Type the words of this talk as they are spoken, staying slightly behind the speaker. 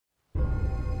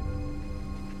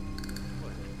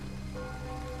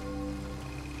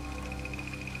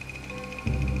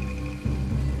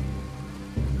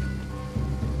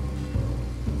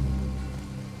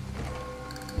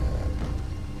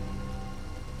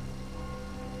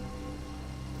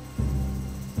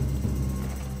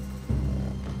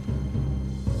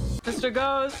Mr.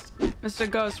 Ghost! Mr.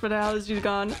 Ghost, where the hell is you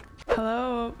gone?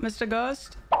 Hello, Mr.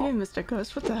 Ghost? Hey, Mr.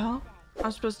 Ghost, what the hell?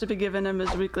 I'm supposed to be giving him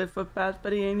his weekly footbath,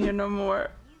 but he ain't here no more.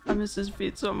 I miss his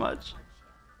feet so much.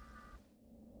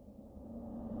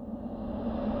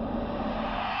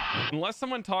 Unless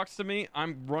someone talks to me,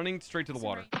 I'm running straight to the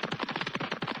water.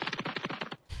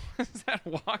 Is that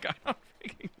walk? I don't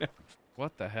freaking know.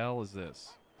 What the hell is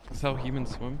this? Is this how humans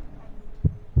swim?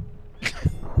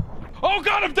 Oh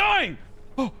God, I'm dying!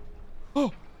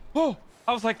 Oh!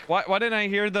 I was like, why didn't I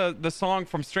hear the song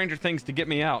from Stranger Things to get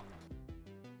me out?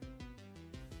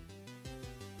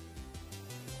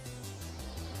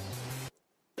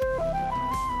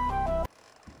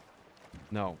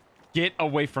 No. Get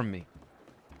away from me.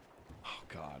 Oh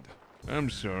God. I'm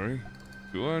sorry.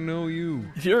 Do I know you?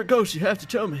 If you're a ghost, you have to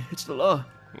tell me. It's the law.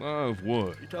 Law of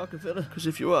what? You talking, fella? Because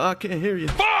if you are, I can't hear you.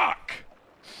 Fuck!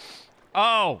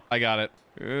 Oh, I got it.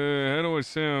 How do I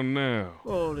sound now?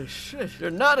 Holy shit, you're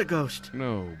not a ghost.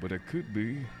 No, but I could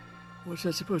be. What's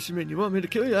that supposed to mean? You want me to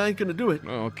kill you? I ain't gonna do it.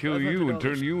 No, I'll kill you and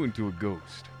turn you into a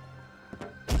ghost.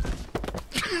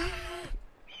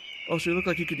 Oh, so you look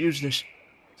like you could use this.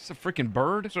 It's a freaking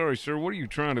bird? Sorry, sir, what are you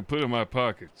trying to put in my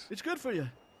pockets? It's good for you.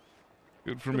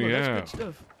 Good for Come me on, how? that's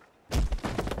good stuff.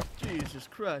 Jesus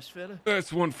Christ, fella.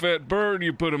 That's one fat bird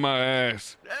you put in my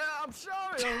ass. I'm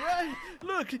sorry, all right?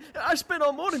 Look, I spent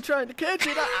all morning trying to catch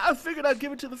it. I figured I'd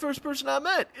give it to the first person I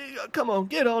met. Come on,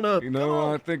 get on up. You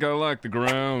know, I think I like the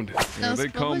ground. You know, they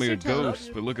Ghost, call what was me a your total?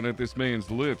 ghost, but looking at this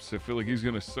man's lips, I feel like he's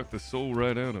gonna suck the soul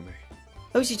right out of me.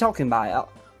 Who's he talking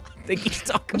about? I think he's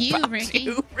talking You, about Ricky.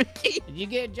 you, Ricky. Did you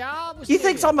get a job? You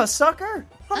think I'm a sucker?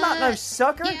 I'm not no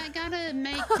sucker. Yeah, I gotta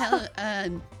make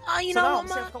You So know no, what,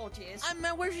 man? self-conscious.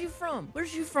 Man, where's you from?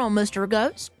 Where's you from, Mr.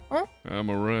 Ghost? Huh? I'm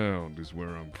around is where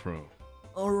I'm from.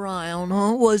 Around,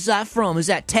 huh? Where's that from? Is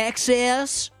that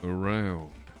Texas?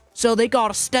 Around. So they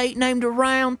got a state named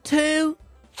Around, too?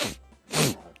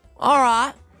 All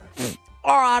right,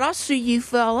 I see you,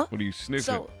 fella. What are you sniffing?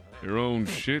 So- Your own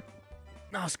shit?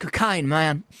 No, it's cocaine,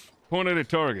 man. Point at a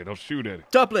target. I'll shoot at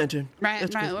it. Top lantern. right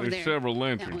That's good. over There's there. several That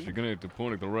lanterns. one. You're gonna have to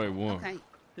point at the right one. Okay.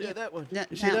 Yeah, that one.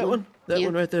 That- You see that that one? one? That Yeah.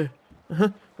 one right there.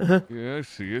 Yeah, I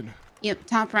see it. Yep,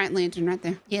 top right lantern right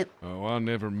there. Yep. Oh, I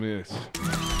never miss. Yeah,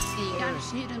 you gotta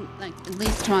shoot him like at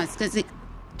least twice, cause it.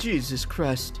 Jesus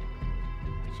Christ.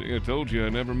 See, I told you I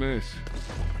never miss.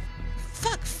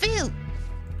 Fuck, Phil.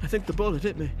 I think the bullet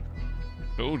hit me.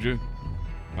 Told you.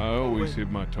 I always wait.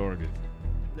 hit my target.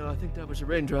 No, I think that was a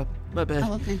raindrop. My bad.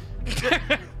 Oh, okay.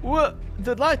 What?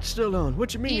 The light's still on.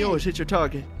 What you mean you Yeah. always hit your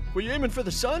target? Were you aiming for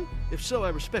the sun? If so, I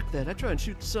respect that. I try and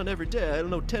shoot the sun every day. I don't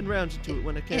know 10 rounds into it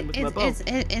when I can with my bow.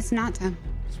 It's not time.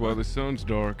 That's why the sun's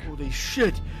dark. Holy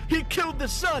shit! He killed the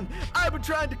sun! I've been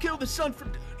trying to kill the sun for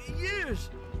years!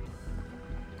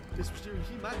 This mysterious,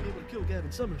 he might be able to kill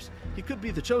Gavin Summers. He could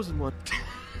be the chosen one.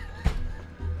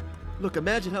 Look,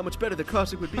 imagine how much better the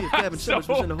crossing would be if Gavin Summers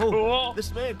was in a hole. cool.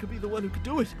 This man could be the one who could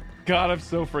do it. God, I'm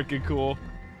so freaking cool.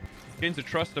 Gains the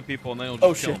trust of people and they'll just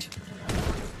Oh kill shit. them.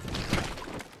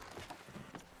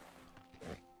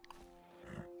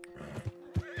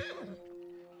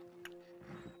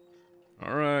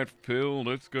 All right, Phil,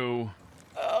 let's go.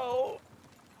 Oh,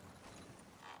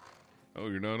 Oh,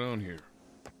 you're not on here.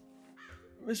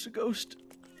 Mr. Ghost,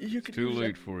 you could Too use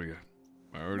late for you.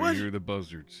 I already What? hear the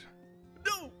buzzards.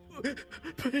 No!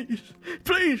 Please,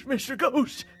 please, Mr.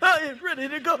 Ghost, I am ready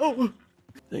to go.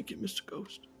 Thank you, Mr.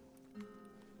 Ghost.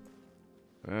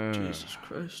 Jesus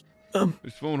Christ.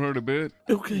 This won't hurt a bit.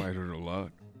 Okay. Might hurt a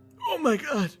lot. Oh my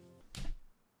God.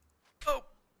 Oh,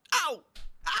 ow,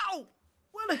 ow!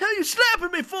 What the hell are you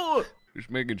slapping me for? Just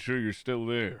making sure you're still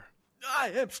there. I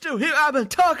am still here. I've been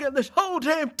talking this whole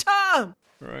damn time.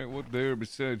 All right, what there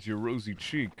besides your rosy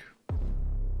cheek?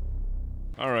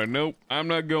 All right, nope, I'm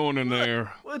not going in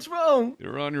there. What's wrong?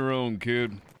 You're on your own,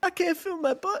 kid. I can't feel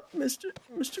my butt, Mr.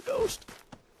 Ghost.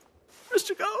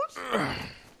 Mr. Ghost.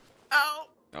 Ow.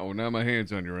 Oh, now my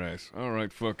hand's on your ass. All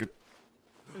right, fuck it.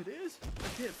 It is? I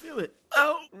can't feel it.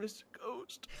 Ow, Mr.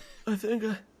 Ghost. I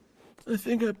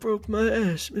think I broke my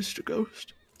ass, Mr.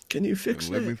 Ghost. Can you fix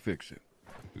Let that? me fix it.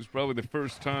 This is probably the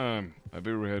first time I've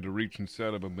ever had to reach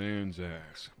inside of a man's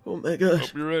ass. Oh my God.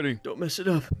 Hope you're ready. Don't mess it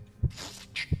up.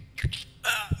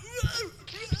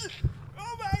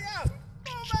 Oh my God!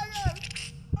 Oh my God!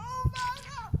 Oh my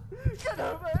God! Get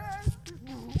over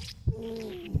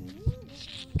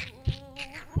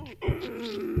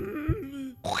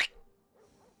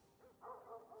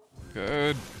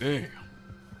God damn.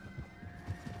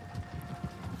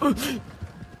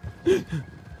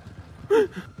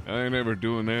 I ain't ever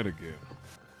doing that again.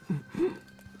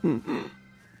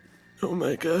 Oh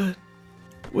my God.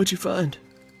 What'd you find?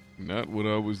 Not what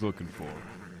I was looking for.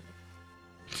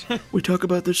 We talk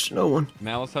about this to no one.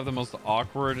 Now let's have the most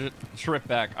awkward trip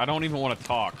back. I don't even want to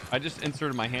talk. I just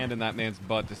inserted my hand in that man's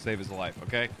butt to save his life,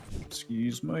 okay?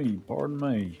 Excuse me, pardon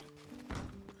me.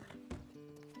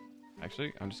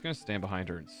 Actually, I'm just gonna stand behind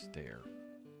her and stare.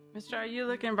 Mister, are you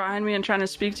looking behind me and trying to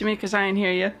speak to me? Because I ain't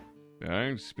hear you. I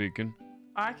ain't speaking.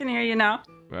 I can hear you now.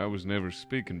 I was never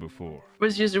speaking before.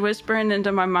 Was you whispering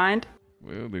into my mind?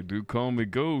 Well, they do call me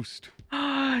Ghost.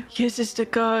 Yes, it's the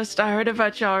ghost. I heard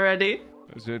about you already.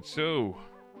 Is that so?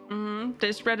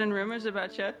 They're spreading rumors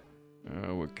about you.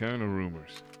 What kind of rumors?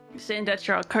 Saying that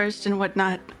you're all cursed and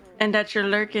whatnot. And that you're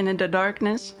lurking in the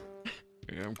darkness.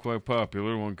 Yeah, I'm quite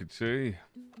popular, one could say.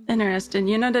 Interesting.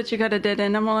 You know that you got a dead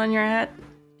animal on your head?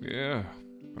 Yeah,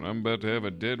 and I'm about to have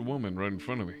a dead woman right in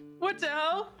front of me. What the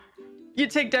hell? You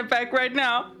take that back right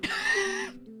now.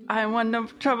 I want no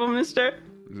trouble, mister.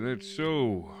 Is that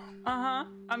so? Uh-huh.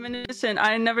 I'm innocent.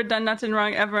 I ain't never done nothing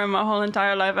wrong ever in my whole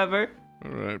entire life ever.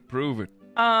 Alright, prove it.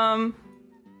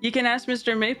 You can ask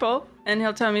Mr. Maple, and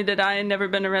he'll tell me that I ain't never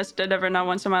been arrested ever, not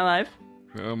once in my life.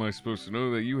 How am I supposed to know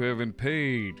that you haven't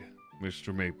paid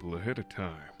Mr. Maple ahead of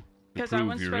time? Because I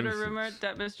once read a rumor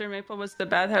that Mr. Maple was the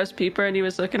bathhouse peeper, and he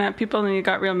was looking at people, and he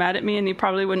got real mad at me, and he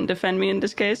probably wouldn't defend me in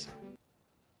this case.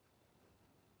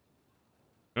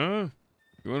 Huh?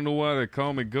 You wanna know why they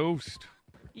call me Ghost?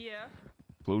 Yeah.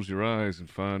 Close your eyes and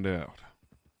find out.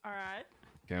 Alright.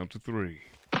 Count to 3.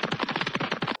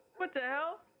 What the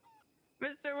hell?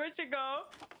 Mister, where'd you go?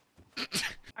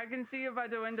 I can see you by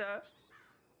the window.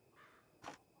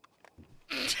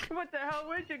 What the hell?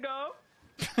 Where'd you go?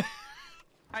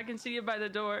 I can see you by the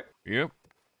door. Yep.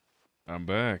 I'm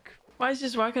back. Why is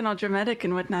this walking all dramatic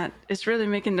and whatnot? It's really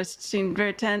making this scene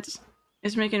very tense.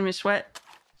 It's making me sweat.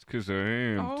 It's 'cause I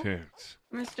am tense.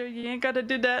 Mister, you ain't gotta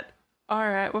do that.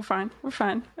 Alright, we're fine. We're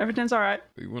fine. Everything's alright.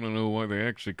 You wanna know why they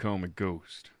actually call me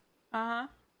Ghost? Uh-huh.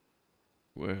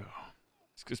 Well,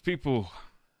 it's 'cause people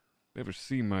never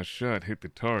see my shot hit the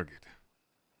target.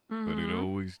 But it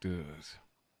always does.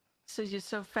 So you're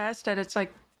so fast that it's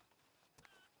like...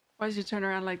 Why did you turn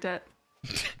around like that?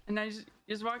 And now you're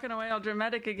just walking away all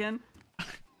dramatic again.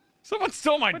 Someone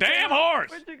stole my damn horse!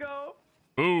 Where'd you go?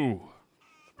 Ooh,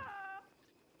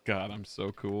 God, I'm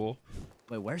so cool.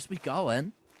 Wait, where's we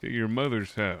going? to your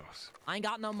mother's house. I ain't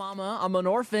got no mama. I'm an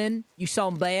orphan, you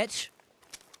son bitch.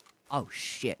 Oh,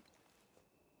 shit.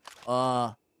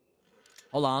 Hold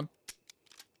on.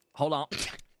 Hold on.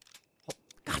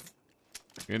 God.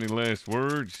 Any last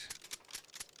words?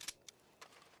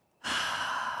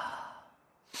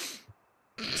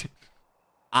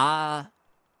 Whoa,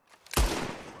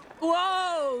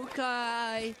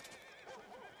 okay.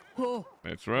 Whoa.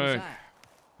 That's What was right. that?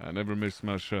 I never miss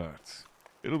my shots.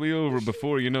 It'll be over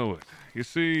before you know it. You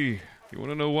see, you want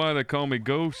to know why they call me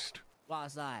Ghost?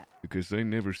 Why's that? Because they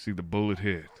never see the bullet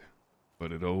hit.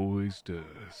 But it always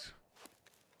does.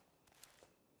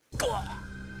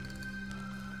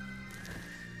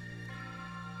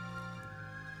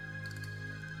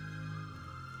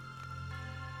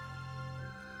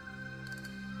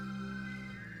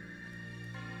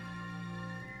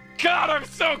 God, I'm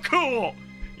so cool!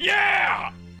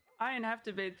 Yeah! I ain't have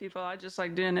to bathe people. I just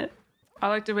like doing it. I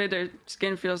like the way their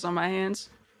skin feels on my hands.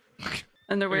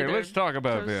 And the way Here, their let's talk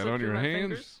about toes that. slip On through your my hands?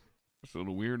 fingers. That's a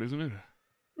little weird, isn't it?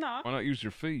 No, Why not use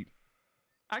your feet?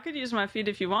 I could use my feet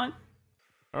if you want.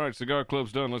 All right, cigar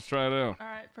club's done. Let's try it out. All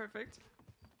right, perfect.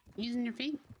 Using your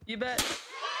feet. You bet.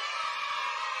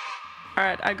 All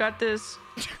right, I got this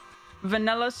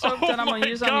vanilla soap that I'm gonna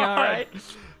use on you. All right.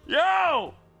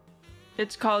 Yo!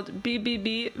 It's called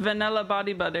BBB Vanilla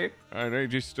Body Butter. All right, hey,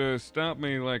 just stop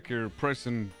me like you're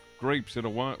pressing grapes at a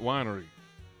winery.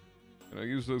 And I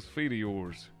use those feet of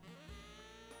yours.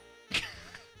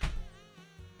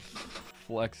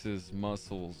 Flexes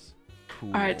muscles.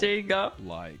 Cool. All right, there you go.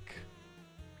 Like.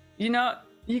 You know,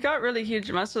 you got really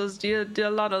huge muscles. Do you do a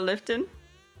lot of lifting?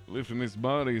 Lifting this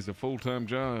body is a full-time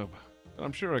job.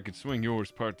 I'm sure I could swing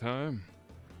yours part-time.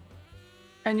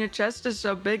 And your chest is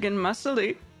so big and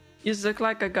muscly. You look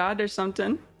like a god or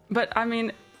something. But, I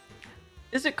mean,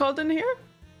 is it cold in here?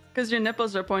 Because your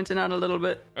nipples are pointing out a little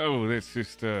bit. Oh, that's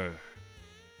just, the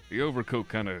overcoat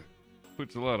kind of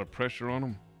puts a lot of pressure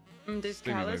on them. These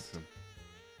Stimulates calloused? them.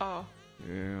 Oh,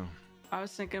 Yeah, I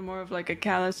was thinking more of like a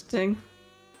callus thing.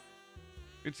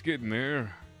 it's getting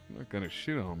there. You're not gonna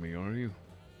shit on me, are you?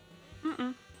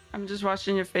 I'm just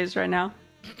watching your face right now.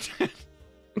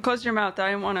 Close your mouth.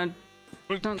 I didn't want to...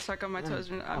 Don't suck on my toes.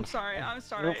 I'm sorry. I'm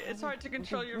sorry. It's hard to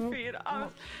control your feet. I'm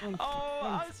sorry.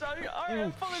 All right,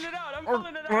 I'm pulling it out. I'm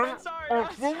sorry. Oh,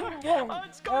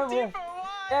 it's going deeper.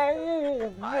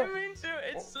 Why? I mean to.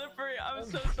 It's slippery. I'm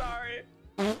so sorry.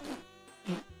 Didn't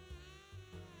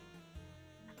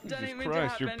Jesus mean to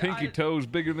Christ, your happen. pinky toe's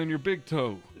bigger than your big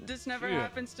toe. This never Shit.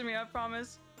 happens to me, I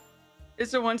promise.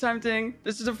 It's a one-time thing.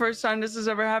 This is the first time this has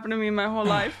ever happened to me in my whole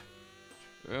life.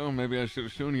 Well, maybe I should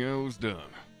have shown you how it was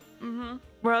done.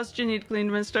 Where else do you need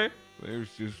cleaned, mister? There's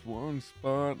just one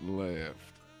spot left.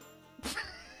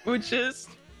 Which is...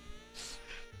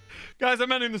 Guys,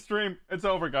 I'm ending the stream. It's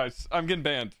over, guys. I'm getting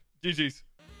banned. GG's.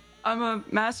 I'm a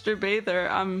master bather.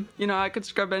 I could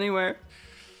scrub anywhere.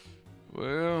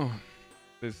 Well,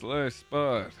 this last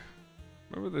spot.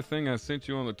 Remember the thing I sent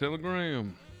you on the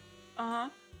telegram? Uh-huh.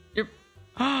 You're...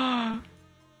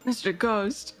 Mr.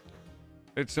 Ghost.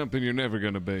 It's something you're never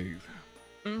gonna bathe.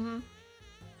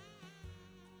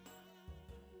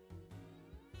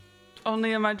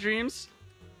 Only in my dreams?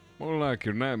 More like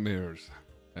your nightmares.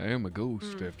 I am a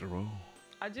ghost, after all.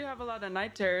 I do have a lot of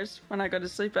night terrors when I go to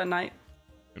sleep at night.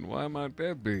 And why might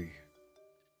that be?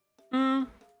 I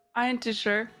ain't too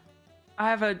sure. I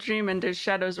have a dream and there's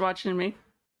shadows watching me.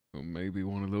 Well, maybe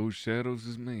one of those shadows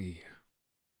is me.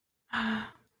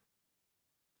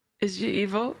 Is you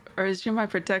evil or is you my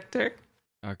protector?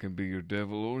 I can be your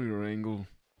devil or your angel.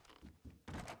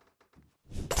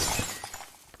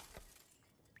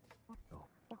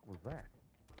 What was that?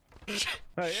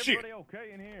 Hey, everybody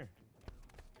okay in here?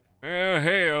 Oh,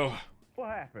 hell. What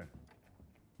happened?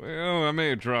 Well, I may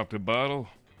have dropped a bottle.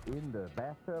 In the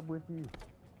bathtub with you?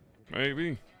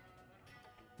 Maybe.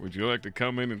 Would you like to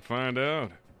come in and find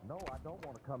out? No, I don't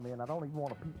want to come in. I don't even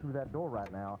want to peek through that door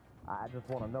right now. I just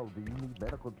want to know, do you need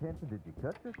medical attention? Did you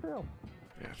cut yourself?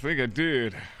 Yeah, I think I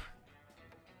did.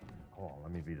 Hold on,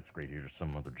 let me be discreet here to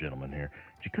some other gentleman here.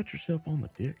 Did you cut yourself on the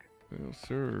dick? Well,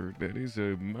 sir, that is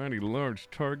a mighty large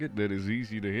target that is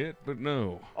easy to hit, but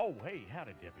no. Oh, hey,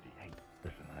 howdy, deputy. Hey,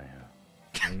 listen,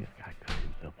 this guy cut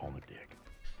himself on the dick.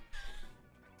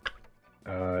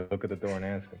 Look at the door and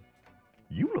ask him.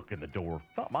 You look in the door.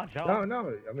 It's not my job.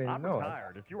 No, I mean, I'm no.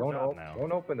 retired. It's your job now.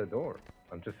 Don't open the door.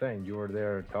 I'm just saying, you were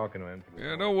there talking to him.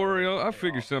 Yeah, don't worry, I'll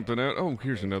figure something out. Oh,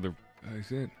 here's another. I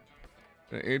said,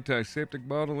 an antiseptic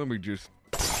bottle. Let me just.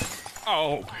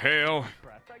 Oh, hell.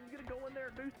 You gonna go in there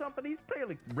and do something? He's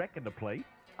clearly wrecking the place.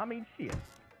 I mean, shit.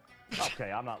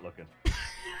 Okay, I'm not looking.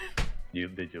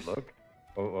 Did you look?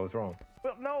 What was wrong?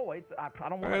 Well, no, I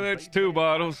don't want Well, to. that's two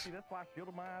bottles. See, that's why I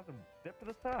shielded my eyes and stepped to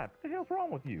the side. What the hell's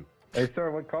wrong with you? Hey, sir,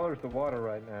 what color's the water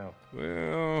right now?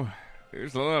 Well,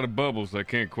 there's a lot of bubbles I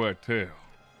can't quite tell.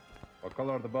 What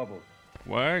color are the bubbles?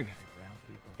 White?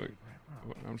 Wait,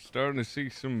 I'm starting to see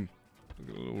some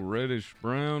a little reddish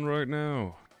brown right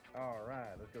now. All right,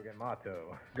 let's go get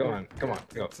Mato. Come on,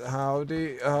 go.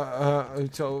 Howdy.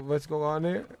 So what's going on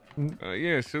there?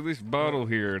 Yeah, so this bottle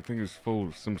here, I think is full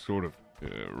of some sort of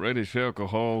reddish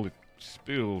alcohol. It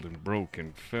spilled and broke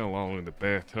and fell all in the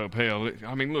bathtub. Hell,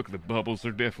 I mean, look at the bubbles.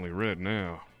 They're definitely red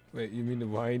now. Wait, you mean the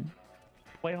wine?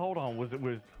 Wait, hold on. Was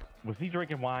he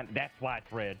drinking wine? That's why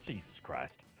it's red. Jesus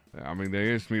Christ. I mean,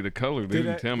 they asked me the color. They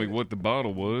didn't tell me what the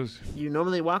bottle was. You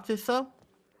normally walk this though?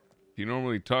 You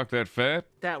normally talk that fat?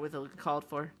 That was uncalled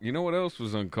for. You know what else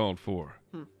was uncalled for?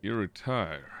 You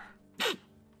retire.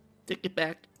 Take it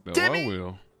back. No, Timmy! I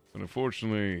will. But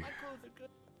unfortunately,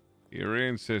 your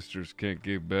ancestors can't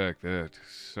give back that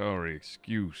sorry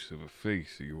excuse of a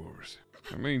face of yours.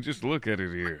 I mean, just look at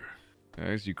it here.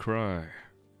 As you cry,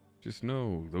 just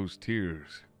know those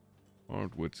tears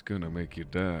aren't what's gonna make you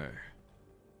die.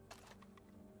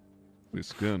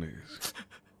 This gun is.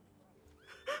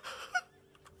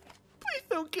 Please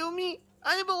don't kill me.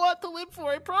 I have a lot to live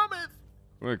for, I promise.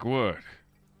 Like what?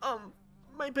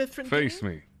 My best friend. Face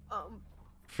Timmy. me.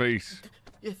 Face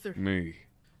Yes, sir. me.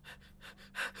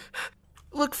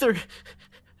 Look, sir.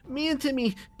 Me and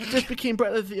Timmy just became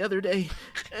brothers the other day.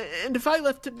 And if I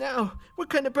left him now, what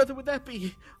kind of brother would that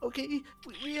be? Okay?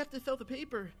 We have to sell the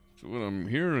paper. So what I'm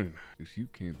hearing is you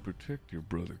can't protect your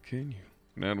brother, can you?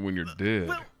 Not when you're dead.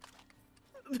 Well,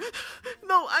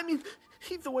 no, I mean,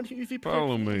 he's the one who usually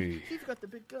Follow protects me. He's got the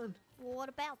big gun. Well, what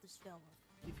about this fella?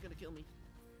 He's gonna kill me.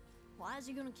 Why is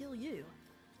he gonna kill you?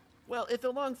 Well, it's a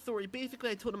long story. Basically,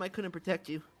 I told him I couldn't protect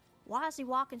you. Why is he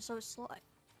walking so slow?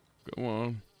 Go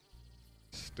on.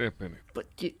 Step in it. But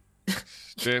you...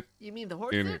 Step You mean the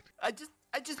horse? in Sir? it.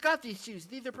 I just got these shoes.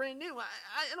 These are brand new.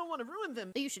 I don't want to ruin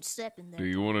them. You should step in there. Do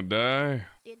you want to die?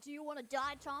 Yeah, do you want to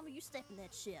die, Tommy? You step in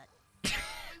that shit.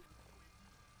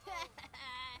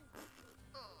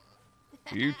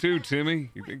 You too, Timmy.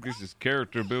 You think this is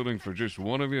character building for just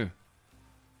one of you?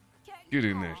 Get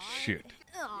in that shit.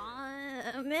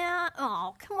 Aw, man.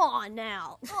 Oh, come on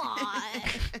now. Aw,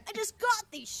 I just got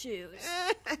these shoes.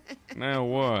 Now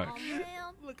what? Oh,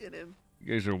 man. Look at him.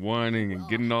 You guys are whining and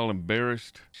getting all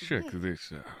embarrassed? Check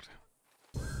this out.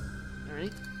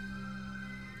 Alright.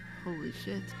 Holy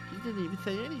shit. He didn't even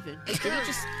say anything.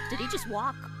 Did he just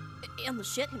walk in the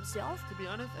shit himself? To be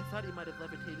honest, I thought he might have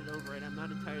levitated over it. I'm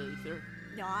not entirely certain.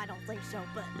 No, I don't think so,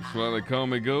 but... That's why they call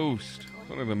me Ghost.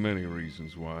 One of the many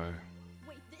reasons why.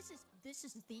 Wait, this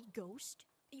is the ghost?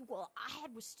 Well, I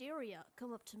had Wisteria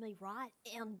come up to me, right?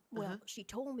 And, well, she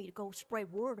told me to go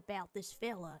spread word about this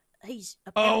fella. He's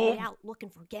apparently out looking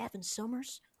for Gavin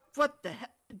Summers. What the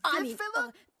heck? This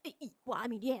fella?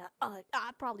 Yeah, I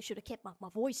probably should have kept my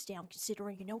voice down,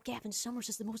 considering, Gavin Summers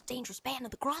is the most dangerous man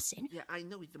at the crossing. Yeah, I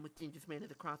know he's the most dangerous man at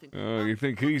the crossing. Oh, you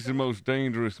think he's the most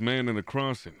dangerous man in the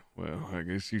crossing? Well, I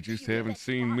guess you just haven't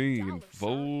seen me in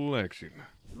full action.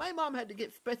 My mom had to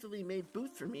get specially made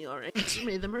boots for me, alright? She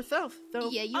made them herself, so...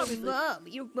 Yeah, your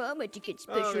mom had to get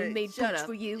specially made boots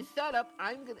for you. Shut up,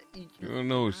 I'm gonna eat you. You wanna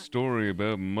know a story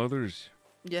about mothers?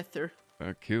 Yes, sir.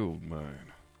 I killed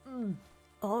mine.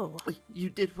 Oh. You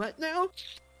did what now?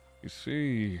 You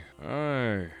see,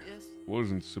 I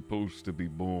wasn't supposed to be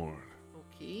born.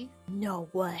 Okay. No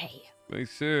way. They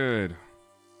said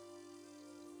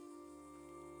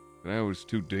that I was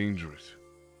too dangerous,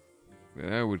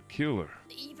 that I would kill her.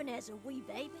 Even as a wee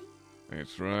baby?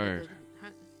 That's right.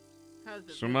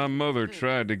 How's So my mother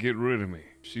tried to get rid of me.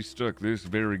 She stuck this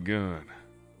very gun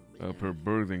up her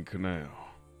birthing canal.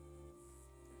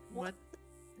 What?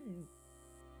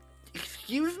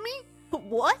 Excuse me?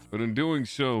 What? But in doing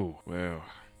so, well,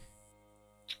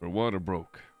 her water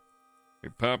broke.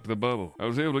 It popped the bubble. I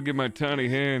was able to get my tiny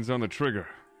hands on the trigger.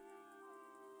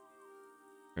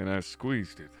 And I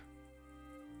squeezed it.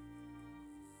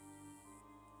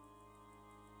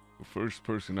 The first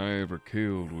person I ever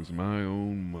killed was my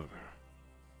own mother.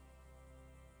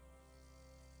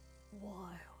 Wow.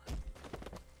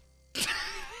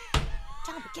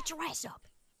 Tommy, get your ass up.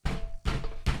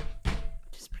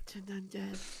 Just pretend I'm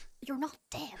dead. You're not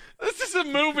dead. This is a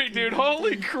movie, dude.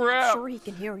 Holy I'm crap. sure he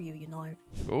can hear you,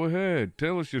 Go ahead,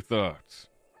 tell us your thoughts.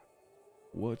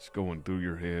 What's going through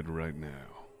your head right now?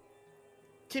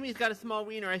 Timmy's got a small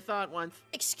wiener, I saw it once.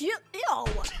 Excuse me?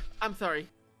 I'm sorry.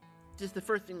 Just the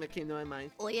first thing that came to my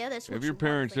mind. Well, yeah, that's what Have your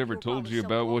parents ever told you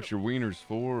about what your wiener's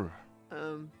for?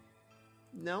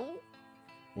 No?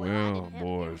 Well,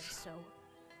 boys, So.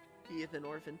 He is an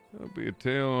orphan. that'll be a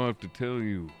tale I'll have to tell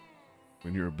you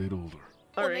when you're a bit older.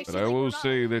 All right. But I will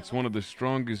say that's one of the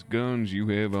strongest guns you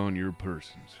have on your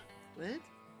persons. What?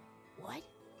 What?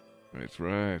 That's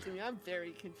right. Timmy, I'm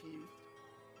very confused.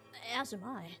 As am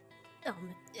I.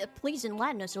 Please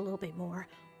enlighten us a little bit more.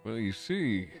 Well, you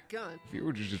see, The gun. if you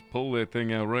were to just pull that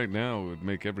thing out right now, it would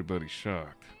make everybody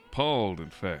shocked. Appalled, in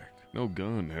fact. No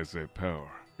gun has that power.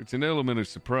 It's an element of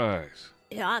surprise.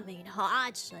 Yeah, I mean,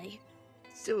 I'd say.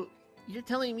 So, you're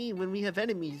telling me when we have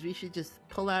enemies, we should just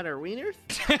pull out our wieners?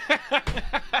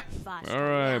 All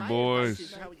right,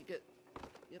 boys. How you get...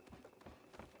 Yep.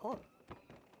 Oh. All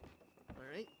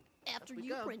right. After Up we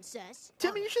you, go. princess.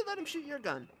 Timmy, you should let him shoot your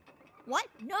gun. What?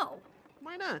 No.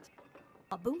 Why not?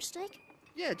 A boomstick?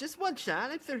 Yeah, just one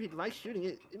shot. I'm sure he'd like shooting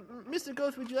it. Mr.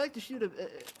 Ghost, would you like to shoot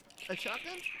a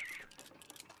shotgun?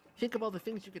 Think of all the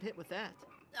things you could hit with that.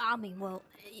 I mean, well,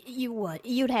 you would.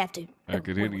 You'd have to. I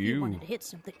could hit You you. wanted to hit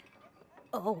something.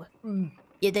 Oh.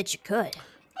 Yeah, that you could.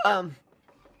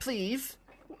 Please.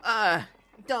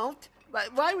 Don't.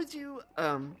 Why would you,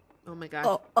 oh my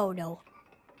gosh. Oh no.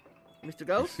 Mr. You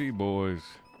Ghost? see, boys,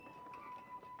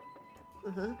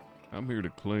 Uh-huh. I'm here to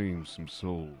claim some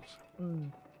souls.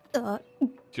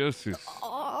 Justice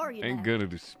Are you ain't now? gonna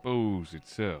dispose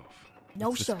itself.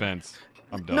 No, sir. Suspense.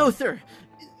 I'm done. No, sir.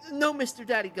 No, Mr.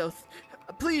 Daddy Ghost.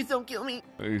 Please don't kill me.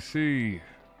 You see,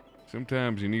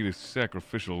 sometimes you need a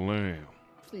sacrificial lamb.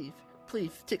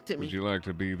 Please, stick to me. Would you like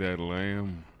to be that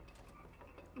lamb?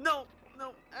 No,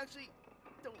 actually,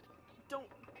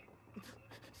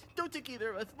 don't take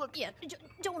either of us. Look. Yeah,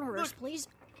 don't hurt us, Look. please.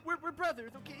 We're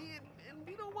brothers, okay? And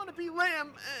we don't want to be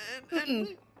lamb. And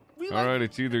we All right,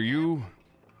 it's either you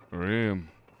or him.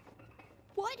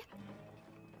 What?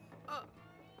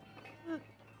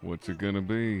 What's it gonna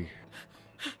be?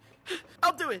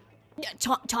 I'll do it.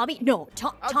 Tommy, no,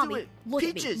 I'll Tommy, do it. look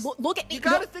Peaches. at me. Look at me. You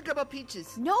gotta no. think about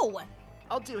Peaches. No.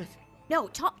 I'll do it. No,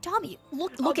 Tommy,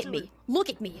 look at do me. it. Look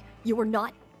at me. You are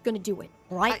not gonna do it,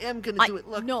 right? I am gonna do it.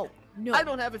 Look. No. I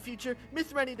don't have a future.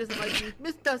 Miss Rennie doesn't like me.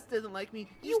 Miss Dust doesn't like me.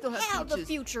 You still have a Peaches.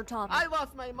 future, Tommy. I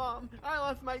lost my mom. I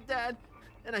lost my dad.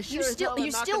 And I sure You as still- hell am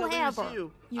you not still gonna have lose her.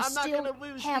 you. You I'm not still gonna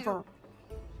lose have you. her.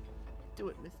 Do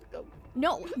it, Mr. Ghost.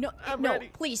 No, I'm no, ready.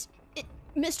 please,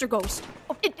 Mr. Ghost.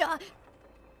 Oh,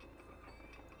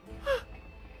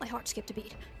 my heart skipped a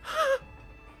beat.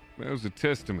 That was a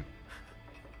testament.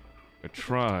 A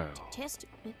trial.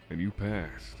 Testament. And you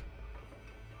passed.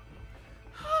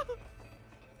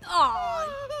 Oh,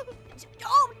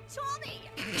 oh, Tommy!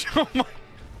 Oh my.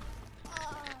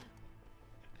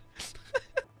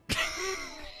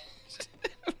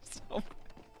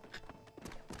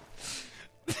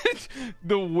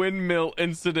 The windmill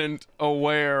incident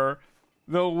aware.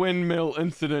 The windmill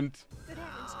incident. Good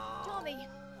heavens, Tommy!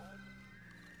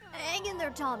 Hang in there,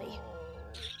 Tommy.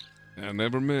 I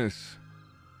never miss.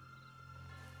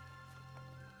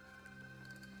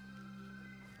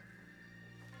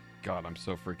 God, I'm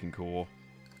so freaking cool.